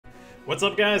What's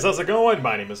up guys, how's it going?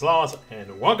 My name is Lost,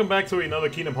 and welcome back to another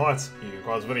Kingdom Hearts Union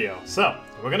Cards video. So,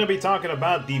 we're going to be talking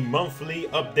about the monthly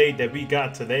update that we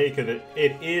got today, because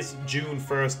it is June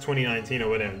 1st, 2019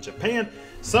 over there in Japan.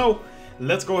 So,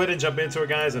 let's go ahead and jump into it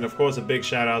guys, and of course a big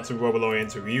shout out to Roboloid and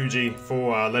to Ryuji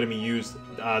for letting me use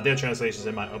their translations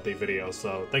in my update video.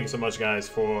 So, thank you so much guys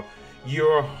for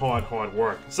your hard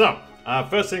work. So,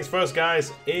 first things first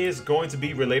guys is going to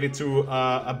be related to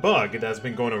a bug that's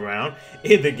been going around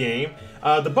in the game.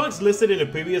 The bugs listed in the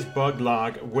previous bug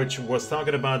log, which was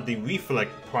talking about the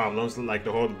reflect problems, like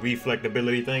the whole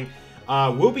reflectability thing,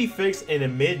 will be fixed in a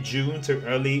mid-June to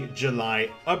early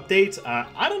July update.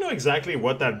 I don't know exactly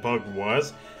what that bug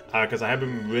was, because I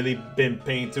haven't really been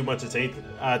paying too much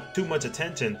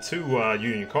attention to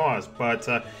Union Cards,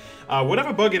 but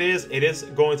whatever bug it is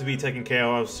going to be taken care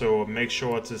of, so make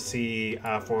sure to see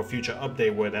for a future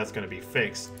update where that's going to be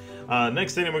fixed.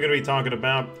 Next thing that we're going to be talking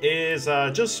about is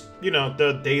just, you know,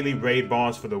 the daily raid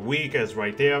boss for the week is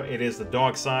right there. It is the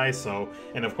dark side, so,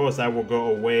 and of course that will go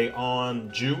away on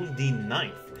June the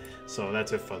 9th. So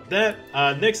that's it for that.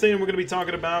 Next thing we're going to be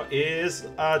talking about is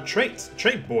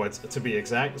trait boards to be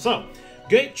exact. So,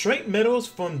 get trait medals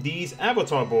from these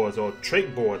avatar boards, or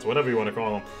trait boards, whatever you want to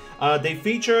call them. They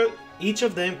feature, each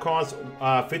of them costs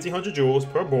 1500 jewels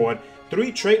per board,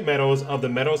 3 trait medals of the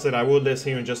medals that I will list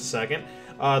here in just a second,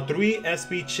 3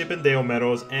 SP Chippendale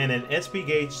medals, and an SP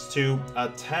Gauge 2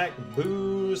 attack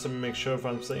boost. Let me make sure if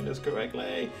I'm saying this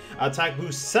correctly. Attack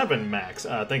boost 7 max.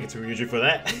 Thank you to Ryuji for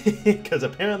that, because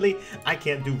apparently I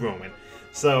can't do Roman.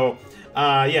 So,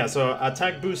 yeah, so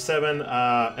attack boost 7,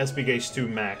 SP Gauge 2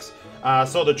 max.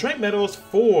 So the trait medals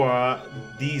for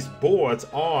these boards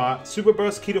are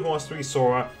Superburst Kingdom Hearts 3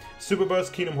 Sora,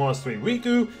 Superburst Kingdom Hearts 3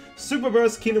 Riku,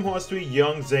 Superburst Kingdom Hearts 3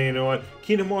 Young Xehanort,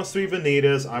 Kingdom Hearts 3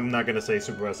 Vanitas, I'm not gonna say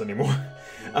Superburst anymore,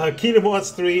 Kingdom Hearts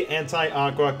 3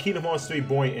 Anti-Aqua, Kingdom Hearts 3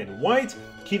 Boy in White,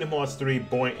 Kingdom Hearts 3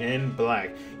 Boy in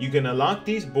Black. You can unlock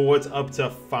these boards up to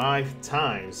 5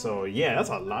 times, so yeah, that's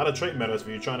a lot of trait medals if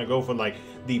you're trying to go for like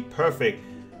the perfect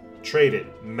traded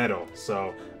medal.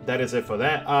 So that is it for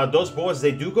that. Those boards,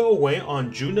 they do go away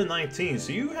on June the 19th,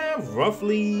 so you have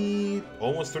roughly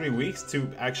almost 3 weeks to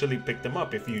actually pick them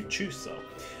up if you choose so.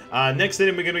 Next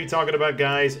thing we're going to be talking about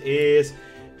guys is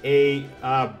a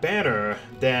banner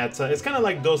that it's kind of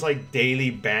like those like daily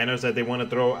banners that they want to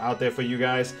throw out there for you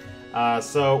guys.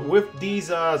 So with these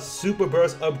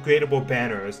Superburst upgradable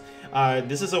banners,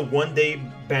 this is a 1-day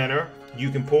banner.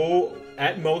 You can pull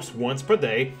at most once per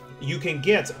day. You can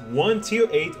get 1 Tier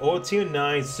 8 or Tier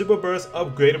 9 Superburst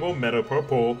upgradable medal per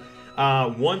pull,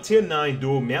 1 Tier 9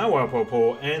 dual Meow per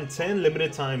pull, and 10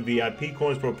 limited time VIP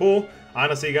coins per pull.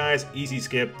 Honestly guys, easy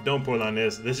skip, don't pull on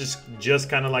this. This is just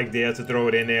kind of like there to throw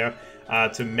it in there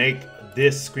to make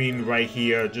this screen right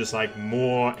here just like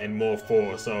more and more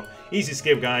full. So easy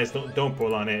skip guys, don't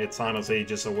pull on it. It's honestly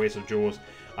just a waste of jewels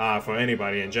for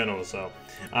anybody in general. So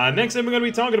next thing we're going to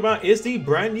be talking about is the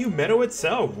brand new medal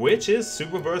itself, which is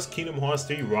Superburst Kingdom Hearts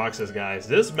 3 Roxas guys.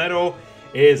 This medal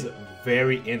is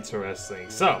very interesting.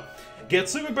 So get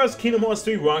Superburst Kingdom Hearts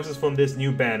 3 Roxas from this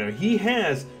new banner. He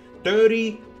has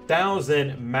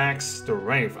 30,000 max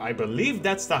strength. I believe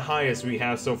that's the highest we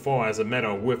have so far as a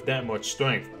medal with that much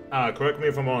strength. Correct me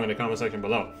if I'm wrong in the comment section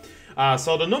below.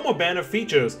 So the normal banner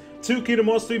features 2 Kingdom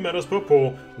Hearts 3 medals per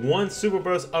pull, 1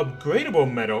 Superburst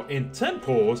upgradable medal in 10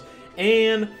 pulls,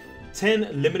 and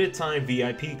 10 limited time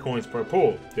VIP coins per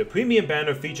pull. The premium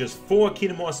banner features 4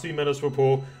 Kingdom Hearts 3 medals per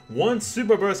pull, 1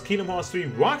 Superburst Kingdom Hearts 3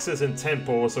 Roxas in 10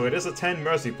 pulls, so it is a 10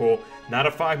 mercy pull, not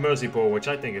a 5 mercy pull, which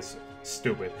I think is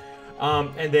stupid.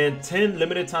 And then 10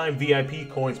 limited time VIP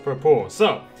coins per pull.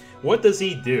 So, what does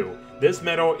he do? This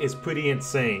medal is pretty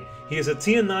insane. He is a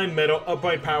Tier 9 medal,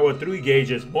 upright power 3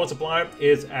 gauges, multiplier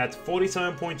is at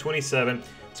 47.27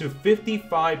 to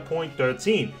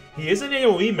 55.13. He is an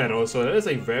AoE medal, so that is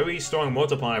a very strong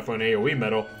multiplier for an AoE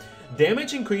medal.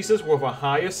 Damage increases with a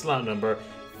higher slot number,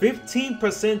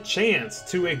 15% chance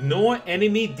to ignore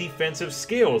enemy defensive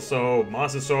skills, so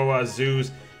Monster Sora,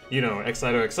 Zeus, you know,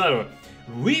 etc, etc.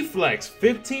 Reflex,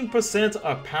 15%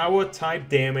 of power type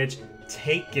damage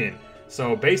taken.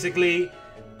 So basically,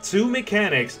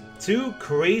 2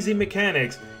 crazy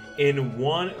mechanics in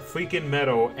one freaking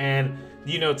medal. And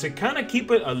you know, to kind of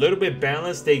keep it a little bit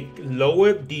balanced, they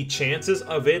lowered the chances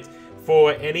of it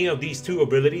for any of these 2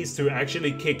 abilities to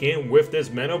actually kick in with this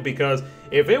medal, because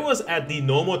if it was at the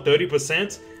normal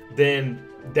 30%, then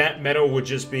that medal would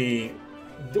just be,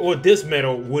 or this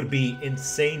medal would be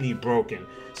insanely broken.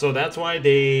 So that's why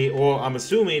they, or I'm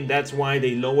assuming that's why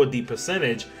they lowered the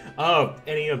percentage of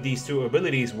any of these 2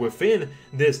 abilities within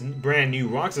this brand new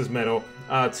Roxas medal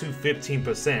to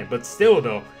 15%. But still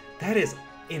though, that is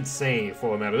insane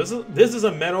for a medal. This is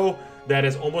a medal that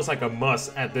is almost like a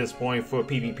must at this point for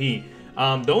PvP.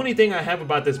 The only thing I have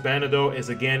about this banner though is,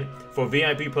 again, for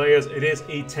VIP players, it is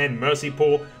a 10 mercy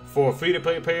pool. For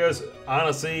free-to-play players,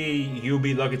 honestly, you'll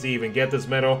be lucky to even get this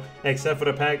medal, except for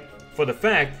the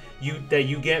fact that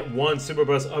you get one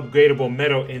Superburst upgradable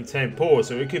medal in 10 pulls,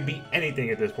 so it could be anything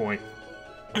at this point.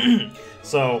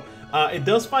 So it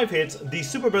does 5 hits. The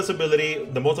Superburst ability,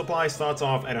 the multiply, starts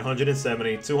off at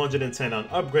 170, 210 on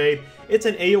upgrade. It's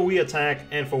an AoE attack,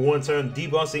 and for 1 turn,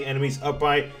 debuffs the enemy's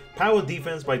upright power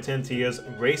defense by 10 tiers,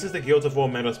 raises the Guild of War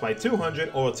medals by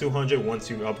 200 or 200 once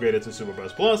you upgrade it to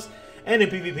Superburst Plus. And in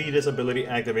PvP, this ability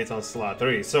activates on slot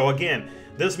 3. So again,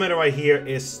 this medal right here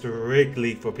is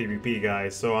strictly for PvP,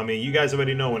 guys. So I mean, you guys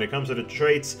already know when it comes to the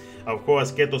traits, of course,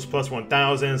 get those plus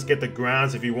 1000s, get the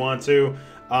grounds if you want to.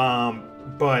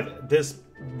 But this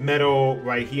medal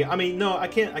right here, I mean, no, I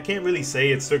can't really say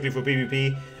it's strictly for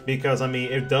PvP, because I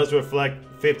mean, it does reflect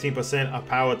 15% of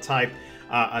power type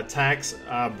attacks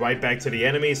right back to the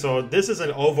enemy. So this is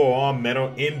an overall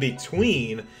medal in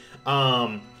between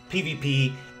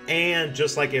PvP and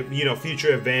just like, if you know,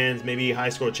 future events, maybe high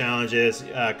score challenges,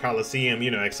 Coliseum,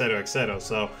 you know, etc, etc.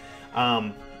 So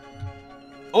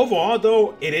overall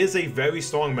though, it is a very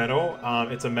strong medal.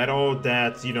 It's a medal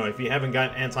that, you know, if you haven't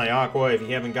gotten anti-aqua, if you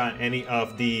haven't gotten any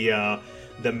of the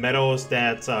medals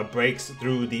that breaks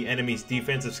through the enemy's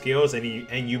defensive skills,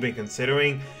 and you've been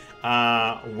considering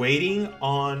waiting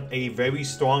on a very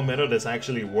strong medal that's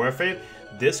actually worth it,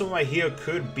 this one right here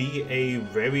could be a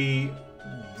very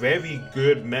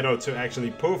good medal to actually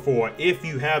pull for if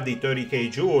you have the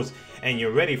 30k jewels and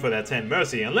you're ready for that 10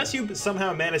 mercy. Unless you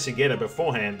somehow manage to get it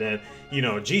beforehand, then, you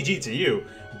know, GG to you.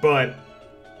 But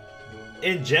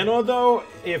in general though,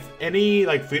 if any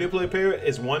like free-to-play player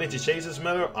is wanting to chase this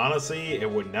medal, honestly, it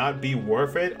would not be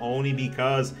worth it, only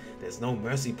because there's no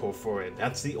mercy pull for it.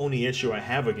 That's the only issue I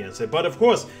have against it. But of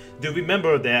course, do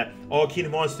remember that all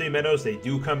Kingdom Hearts 3 medals, they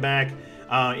do come back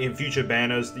in future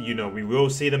banners. You know, we will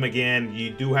see them again.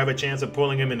 You do have a chance of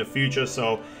pulling them in the future,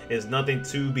 so it's nothing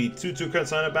to be too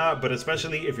concerned about. But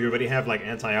especially if you already have like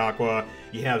Anti-Aqua,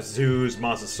 you have Zeus,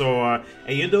 Mosasaur,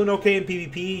 and you're doing okay in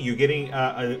PvP, you're getting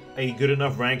a good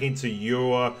enough ranking to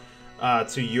your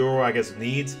I guess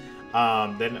needs,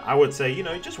 then I would say, you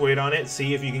know, just wait on it,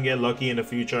 see if you can get lucky in the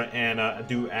future and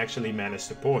do actually manage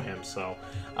to pull him. So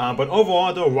but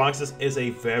overall though, Roxas is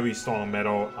a very strong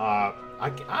medal.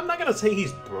 I'm not gonna say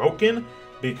he's broken,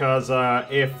 because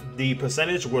if the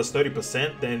percentage was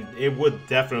 30%, then it would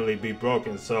definitely be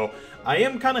broken. So I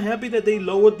am kind of happy that they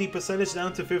lowered the percentage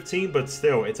down to 15, but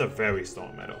still, it's a very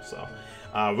strong medal. So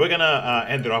we're gonna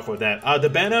end it off with that. The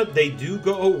banner, they do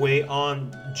go away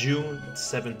on June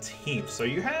 17th, so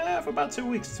you have about 2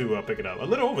 weeks to pick it up. A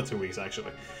little over 2 weeks,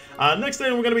 actually. Next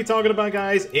thing we're gonna be talking about,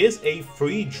 guys, is a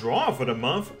free draw for the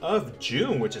month of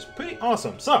June, which is pretty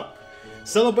awesome. So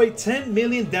celebrate 10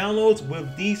 million downloads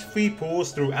with these free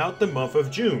pulls throughout the month of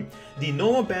June. The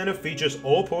normal banner features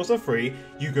all pulls are free.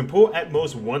 You can pull at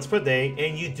most once per day,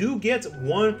 and you do get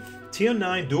one tier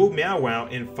 9 dual Meow Wow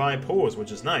in 5 pulls,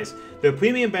 which is nice. The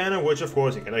premium banner, which of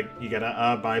course you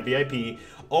gotta buy VIP,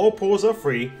 all pulls are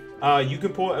free. You can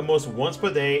pull at most once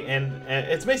per day, and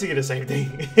it's basically the same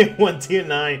thing. One tier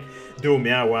 9 dual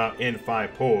Meow Wow in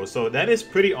 5 pulls. So that is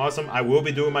pretty awesome. I will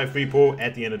be doing my free pull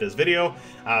at the end of this video,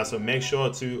 so make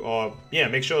sure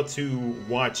to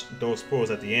watch those pulls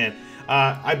at the end.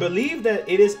 I believe that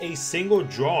it is a single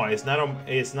draw. It's not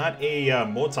a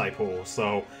multi pull.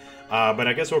 So but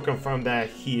I guess we'll confirm that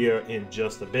here in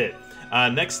just a bit.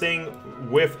 Next thing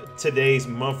with today's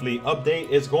monthly update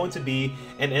is going to be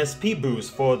an SP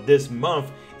boost for this month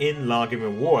in login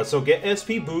rewards. So get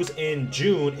SP boost in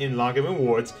June in login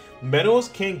rewards. Medals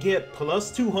can get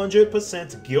plus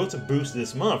 200% guild boost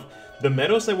this month. The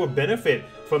medals that will benefit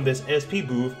from this SP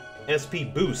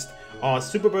boost are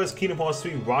Superburst Kingdom Hearts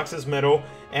 3 Roxas medal,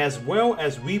 as well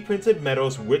as reprinted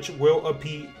medals which will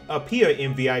appear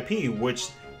in VIP, which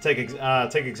take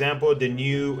example, the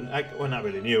new, well, not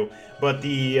really new, but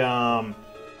the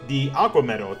Aqua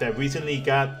medal that recently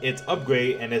got its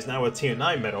upgrade and is now a tier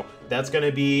 9 medal. That's going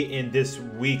to be in this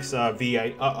week's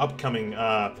upcoming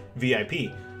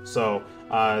VIP. So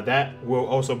that will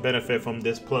also benefit from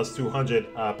this plus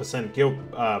 200% guild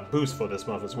boost for this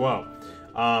month as well.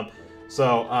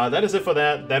 So that is it for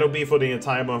that. That'll be for the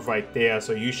entire month right there.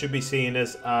 So you should be seeing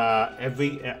this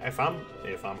if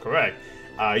I'm correct.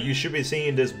 You should be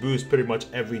seeing this boost pretty much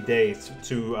every day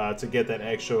to get that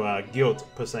extra guild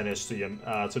percentage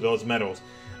to those medals.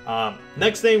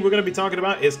 Next thing we're going to be talking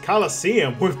about is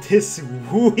Coliseum with this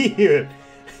weird...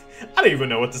 I don't even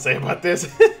know what to say about this.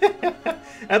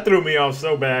 That threw me off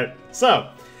so bad. So,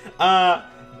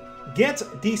 get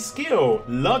the skill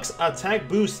Lux Attack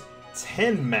Boost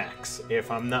 10 max, if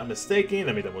I'm not mistaken.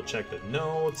 Let me double check the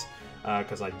notes,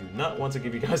 because I do not want to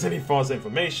give you guys any false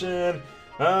information.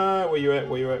 Where you at?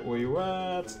 Where you at? Where you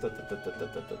at?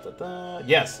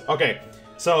 Yes, okay.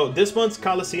 So this month's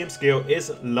Coliseum skill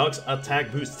is Lux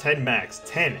Attack Boost 10 max.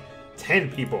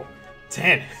 10 people.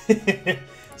 10.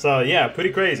 So yeah,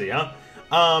 pretty crazy, huh?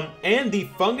 And the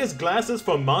fungus glasses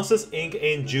for Monsters Inc.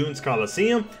 in June's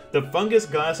Coliseum. The fungus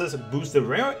glasses boost the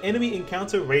rare enemy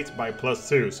encounter rates by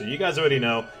 +2. So you guys already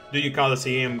know, do your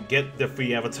Coliseum, get the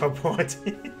free avatar point.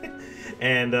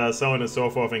 And so on and so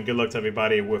forth. And good luck to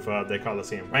everybody with their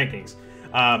Coliseum rankings.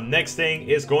 Next thing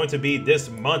is going to be this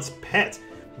month's pet.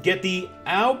 Get the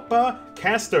Alpa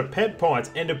Caster pet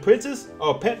points and the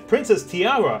Pet Princess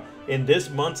Tiara in this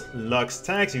month's Lux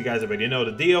tags. You guys already know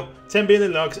the deal. 10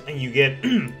 billion Lux, and you get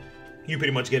you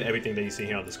pretty much get everything that you see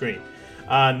here on the screen.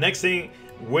 Next thing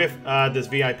with this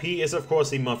VIP is of course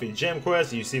the monthly gem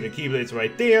quest. You see the keyblades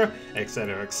right there,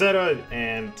 etc.,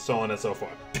 and so on and so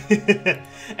forth.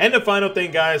 And the final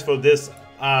thing, guys, for this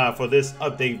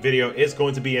update video is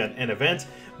going to be an event.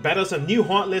 Battle some new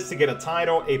Heartless to get a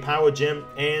title, a power gem,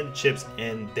 and chips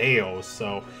and Dales.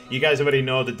 So you guys already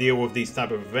know the deal with these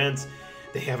type of events.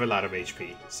 They have a lot of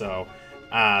HP, so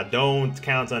don't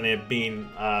count on it being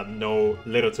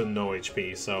little to no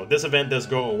HP. So this event does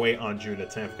go away on June the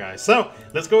 10th, guys. So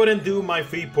let's go ahead and do my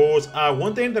free pulls.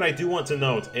 One thing that I do want to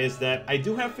note is that I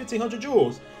do have 1500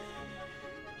 jewels.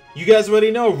 You guys already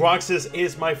know Roxas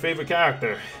is my favorite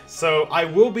character. So I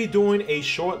will be doing a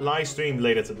short live stream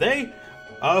later today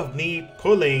of me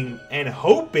pulling and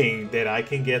hoping that I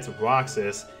can get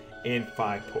Roxas in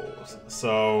 5 pulls.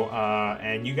 So,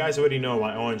 and you guys already know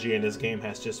my RNG in this game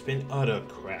has just been utter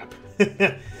crap.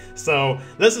 So,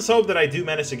 let's just hope that I do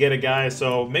manage to get it, guys.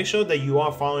 So, make sure that you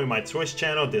are following my Twitch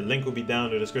channel. The link will be down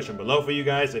in the description below for you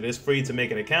guys. It is free to make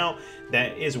an account.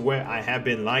 That is where I have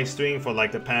been live streaming for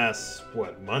like the past,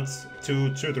 what, months?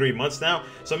 3 months now.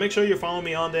 So, make sure you follow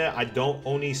me on there. I don't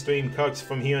only stream KHUx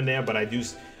from here and there, but I do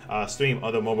stream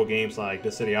other mobile games like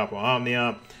The City Opera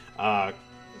Omnia,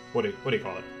 what do you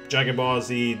call it? Dragon Ball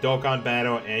Z, Dokkan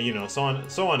Battle, and you know, so on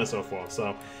and so forth.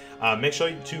 So make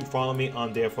sure to follow me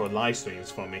on there for live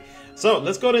streams for me. So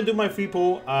let's go ahead and do my free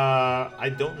pool.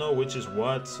 I don't know which is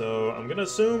what, so I'm gonna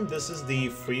assume this is the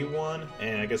free one,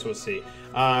 and I guess we'll see.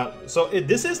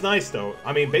 This is nice though.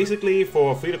 I mean, basically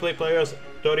for free-to-play players,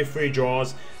 30 free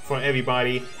draws for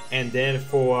everybody, and then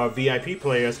for VIP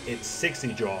players, it's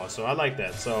 60 draws. So I like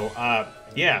that. So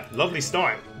yeah, lovely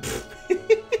start.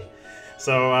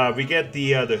 So we get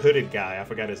the hooded guy. I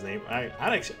forgot his name. I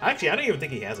don't even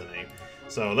think he has a name.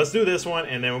 So let's do this one,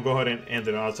 and then we'll go ahead and end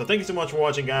it off. So thank you so much for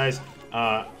watching, guys.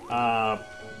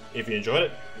 If you enjoyed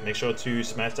it, make sure to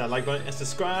smash that like button and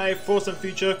subscribe for some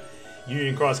future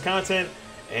Union Cross content.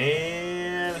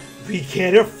 And we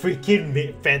get a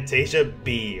freaking Fantasia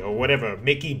B, or whatever,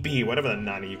 Mickey B, whatever the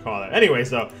nani you call it. Anyway,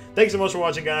 so thanks so much for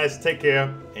watching, guys. Take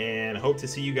care, and hope to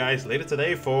see you guys later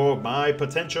today for my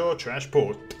potential trash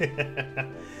pull.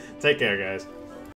 Take care, guys.